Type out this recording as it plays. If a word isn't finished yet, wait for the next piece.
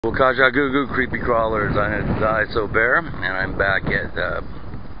Well, Kaja Goo Goo Creepy Crawlers, I'm ISO Bear, and I'm back at a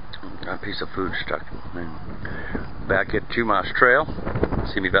piece of food stuck back at Chumash Trail,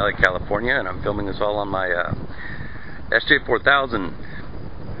 Simi Valley, California, and I'm filming this all on my SJ4000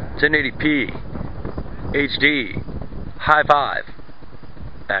 1080p HD high 5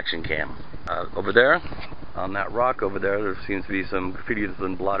 action cam. Over there, on that rock over there, there seems to be some graffiti that's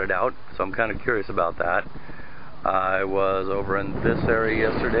been blotted out, so I'm kind of curious about that. I was over in this area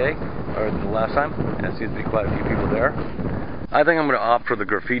yesterday, or the last time, and there seems to be quite a few people there. I think I'm going to opt for the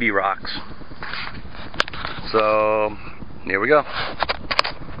graffiti rocks. So, here we go.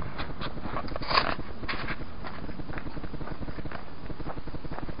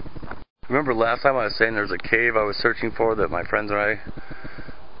 Remember last time I was saying there's a cave I was searching for that my friends and I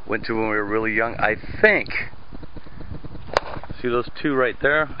went to when we were really young? I think, see those two right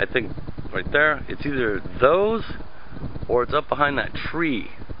there? I think right there, it's either those or it's up behind that tree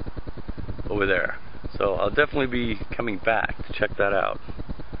over there. So I'll definitely be coming back to check that out.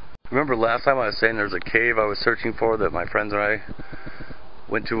 Remember last time I was saying there's a cave I was searching for that my friends and I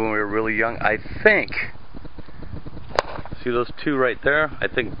went to when we were really young? I think, see those two right there? I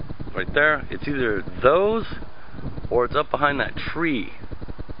think right there, it's either those or it's up behind that tree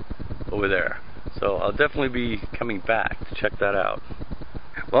over there. So I'll definitely be coming back to check that out.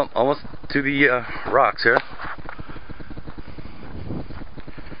 Well, almost to the rocks here.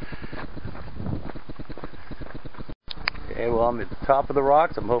 Okay, well, I'm at the top of the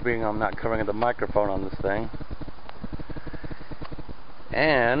rocks. I'm hoping I'm not covering the microphone on this thing.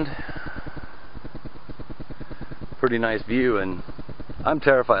 And pretty nice view, and I'm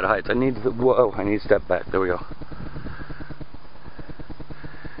terrified of heights. I need to step back. There we go.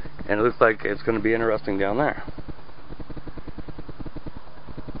 And it looks like it's going to be interesting down there.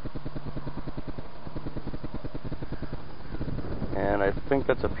 And I think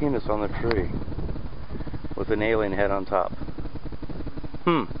that's a penis on the tree with an alien head on top.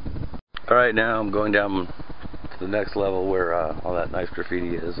 Alright, now I'm going down to the next level where all that nice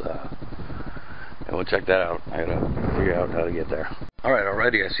graffiti is. And we'll check that out. I gotta figure out how to get there. Alright,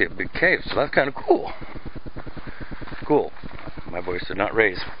 already I see a big cave, so that's kind of cool. Cool. My voice did not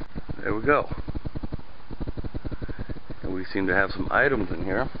raise. There we go. And we seem to have some items in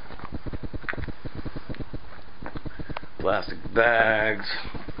here. Plastic bags,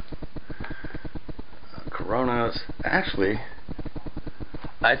 Coronas. Actually,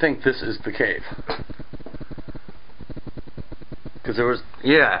 I think this is the cave. Because there was,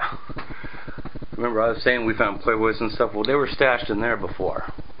 yeah. Remember I was saying we found Playboys and stuff? Well, they were stashed in there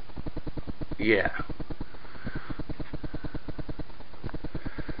before. Yeah.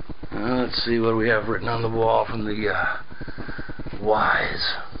 Let's see what we have written on the wall from the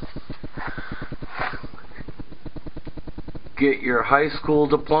Wise. Get your high school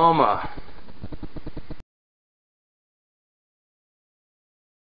diploma.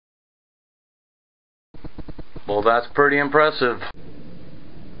 Well, that's pretty impressive.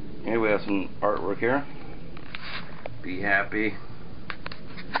 Here we have some artwork here. Be happy.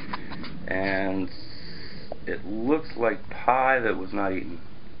 And it looks like pie that was not eaten.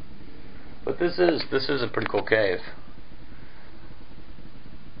 But this is a pretty cool cave.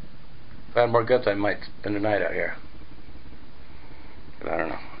 If I had more guts, I might spend the night out here. But I don't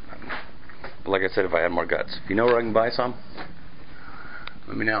know. But like I said, if I had more guts. If you know where I can buy some,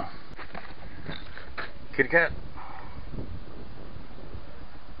 let me know. Kitty cat.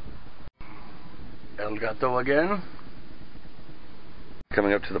 El Gato again.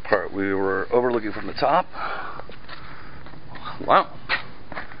 Coming up to the part we were overlooking from the top. Wow.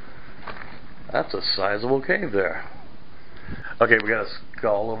 That's a sizable cave there. Okay, we got a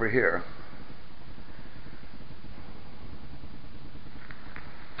skull over here.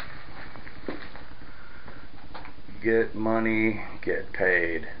 Get money, get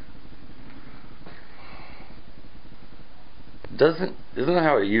paid. Isn't that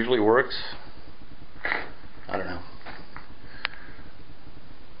how it usually works? I don't know.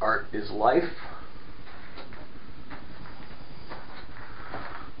 Art is life.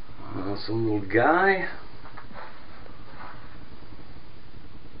 Some little guy.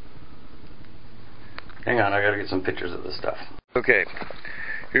 Hang on, I gotta get some pictures of this stuff. Okay,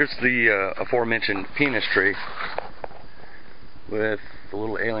 here's the aforementioned penis tree with the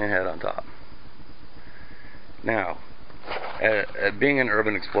little alien head on top. Now, being an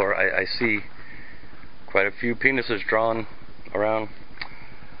urban explorer, I see quite a few penises drawn around,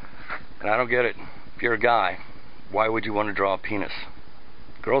 and I don't get it. If you're a guy, why would you want to draw a penis?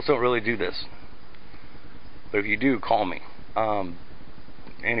 Girls don't really do this, but if you do, call me.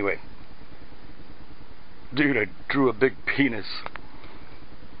 Anyway, dude, I drew a big penis.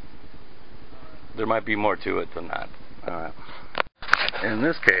 there might be more to it than that. And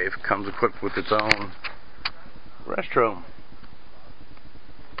this cave comes equipped with its own restroom.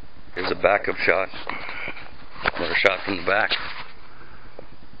 Here's a backup shot. Another shot from the back.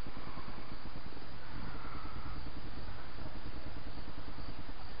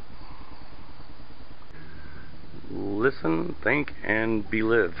 Listen, think, and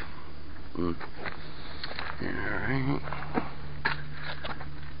belive. Alright.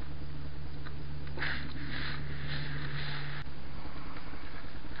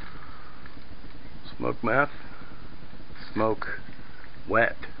 Smoke meth. Smoke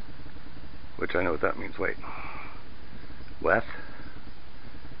wet. Which I know what that means. Wait. Weth?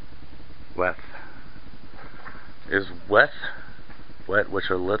 Weth. Is weth? Wet,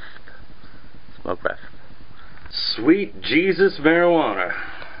 which are lift. Smoke meth. Sweet Jesus marijuana.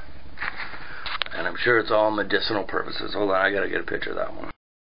 And I'm sure it's all medicinal purposes. Hold on, I gotta get a picture of that one.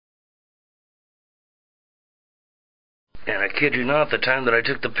 And I kid you not, the time that I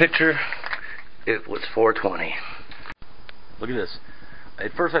took the picture, it was 4:20. Look at this.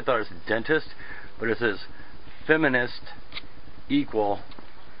 At first I thought it was dentist, but it says feminist equal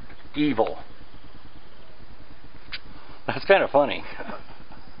evil. That's kind of funny.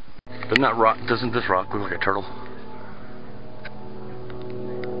 Doesn't this rock look like a turtle?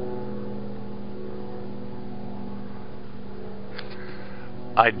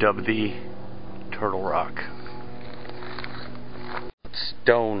 I dub thee Turtle Rock.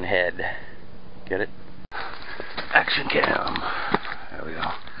 Stonehead. Get it? Action cam. There we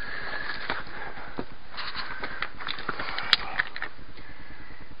go.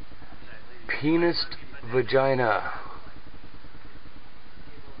 Penis vagina.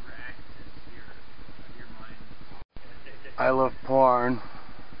 I love porn.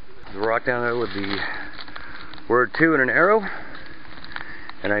 There's a rock down there with the word 2 and an arrow.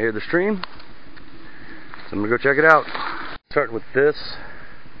 And I hear the stream. So I'm gonna go check it out. Start with this.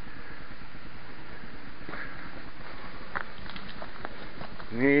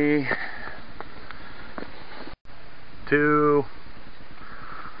 Me. 2.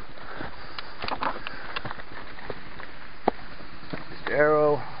 Just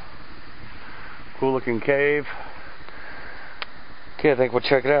arrow. Cool looking cave. Okay, I think we'll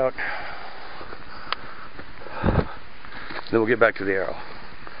check it out. Then we'll get back to the arrow.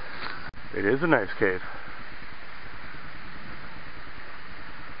 It is a nice cave.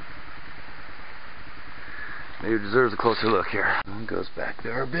 Maybe it deserves a closer look here. It goes back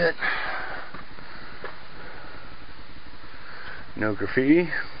there a bit. No graffiti.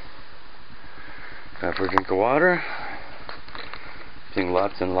 Time for a drink of water. Seeing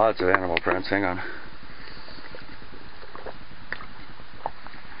lots and lots of animal prints. Hang on.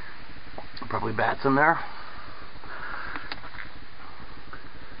 Probably bats in there.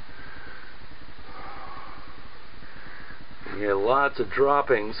 Yeah, lots of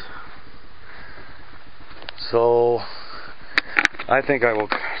droppings. So I think I will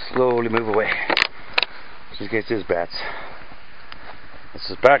slowly move away, just in case there's bats. This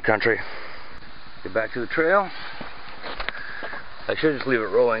is bat country. Get back to the trail. I should just leave it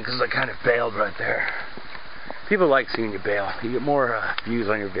rolling because I kind of bailed right there. People like seeing you bail. You get more views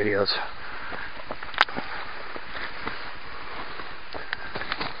on your videos.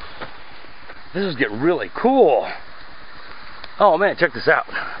 This is getting really cool. Oh man, check this out.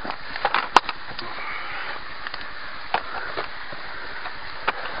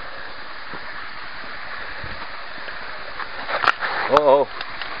 Uh-oh.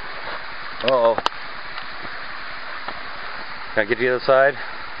 Uh-oh. Can I get to the other side?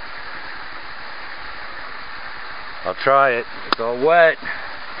 I'll try it. It's all wet.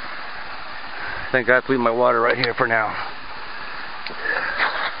 I think I have to leave my water right here for now.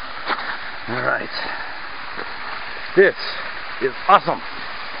 Alright. This is awesome.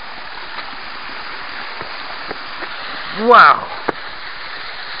 Wow.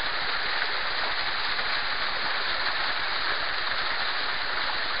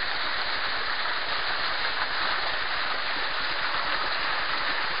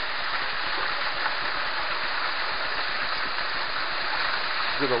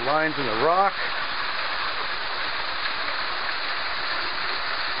 These are the lines in the rock.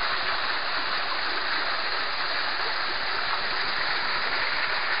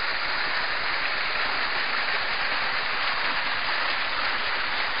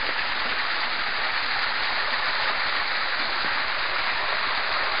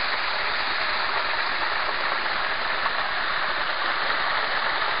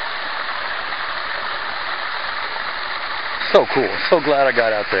 So cool. So glad I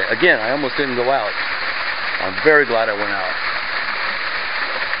got out there. Again, I almost didn't go out. I'm very glad I went out.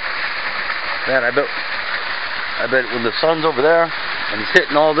 Man, I bet when the sun's over there and it's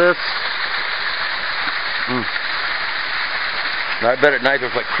hitting all this, I bet at night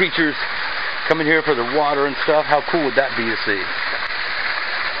there's like creatures coming here for the water and stuff. How cool would that be to see?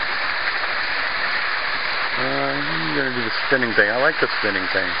 I'm gonna do the spinning thing. I like the spinning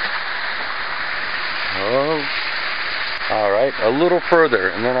thing. Oh, all right, a little further,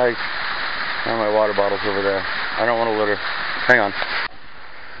 and then my water bottle's over there. I don't want to litter. Hang on.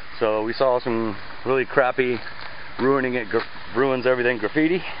 So we saw some really crappy, ruins everything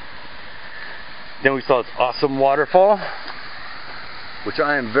graffiti. Then we saw this awesome waterfall, which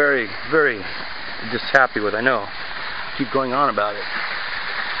I am very, very just happy with. I know. Keep going on about it.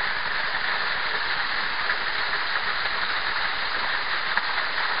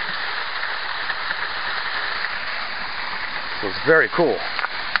 So it's very cool.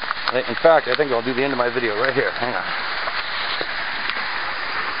 In fact, I think I'll do the end of my video right here. Hang on.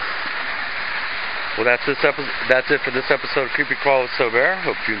 Well, that's it for this episode of Creepy Crawl with Sober.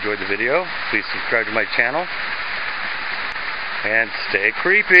 Hope you enjoyed the video. Please subscribe to my channel. And stay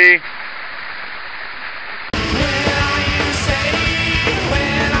creepy.